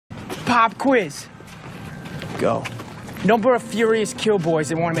Pop quiz. Go. Number of furious kill boys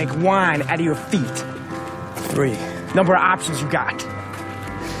that want to make wine out of your feet. 3. Number of options you got.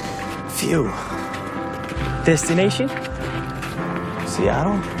 Few. Destination?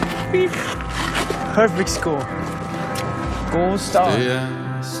 Seattle. Perfect score. Gold star. Stay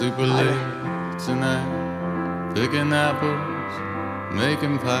out super late tonight, picking apples,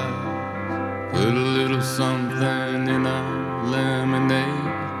 making pies. Put a little something in our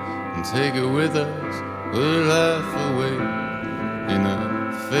lemonade and take it with us. We're half awake in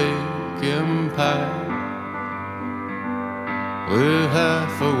a fake empire. We're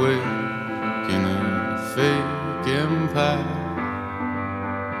half awake in a fake empire.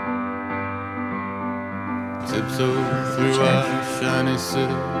 Tiptoe through our shiny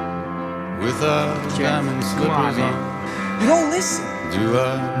city with our diamond slippers on. You don't listen. Do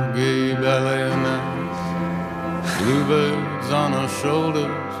our gay ballet nights. Bluebirds on our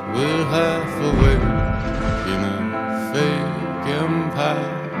shoulders. We're half awake in a fake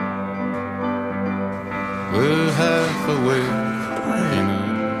empire. We're half awake in a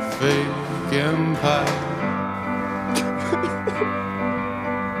fake empire.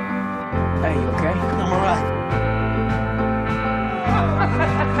 Hey, you okay? I'm alright.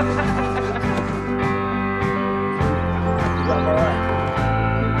 I'm alright.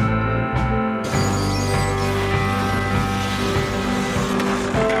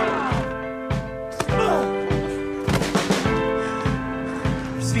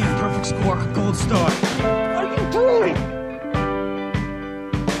 Steve, perfect score, gold star. What are you doing?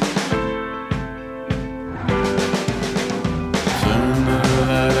 Turn the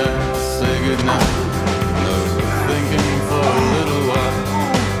light out, say goodnight. No thinking for a little while.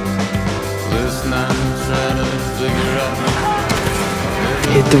 This night, try to figure out.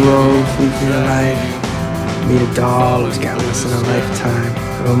 Hit the road, free for your life. Meet a doll who's got once in a lifetime.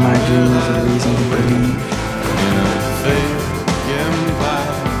 All my dreams and reason to believe. In a fake empire.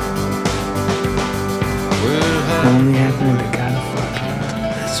 We're Only happening to gotta fuck.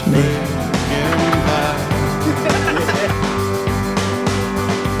 That's me.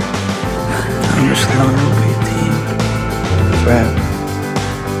 I'm just learning to be a team. Forever.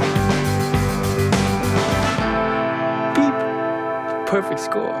 Beep. Perfect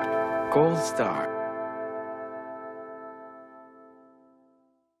score, gold star.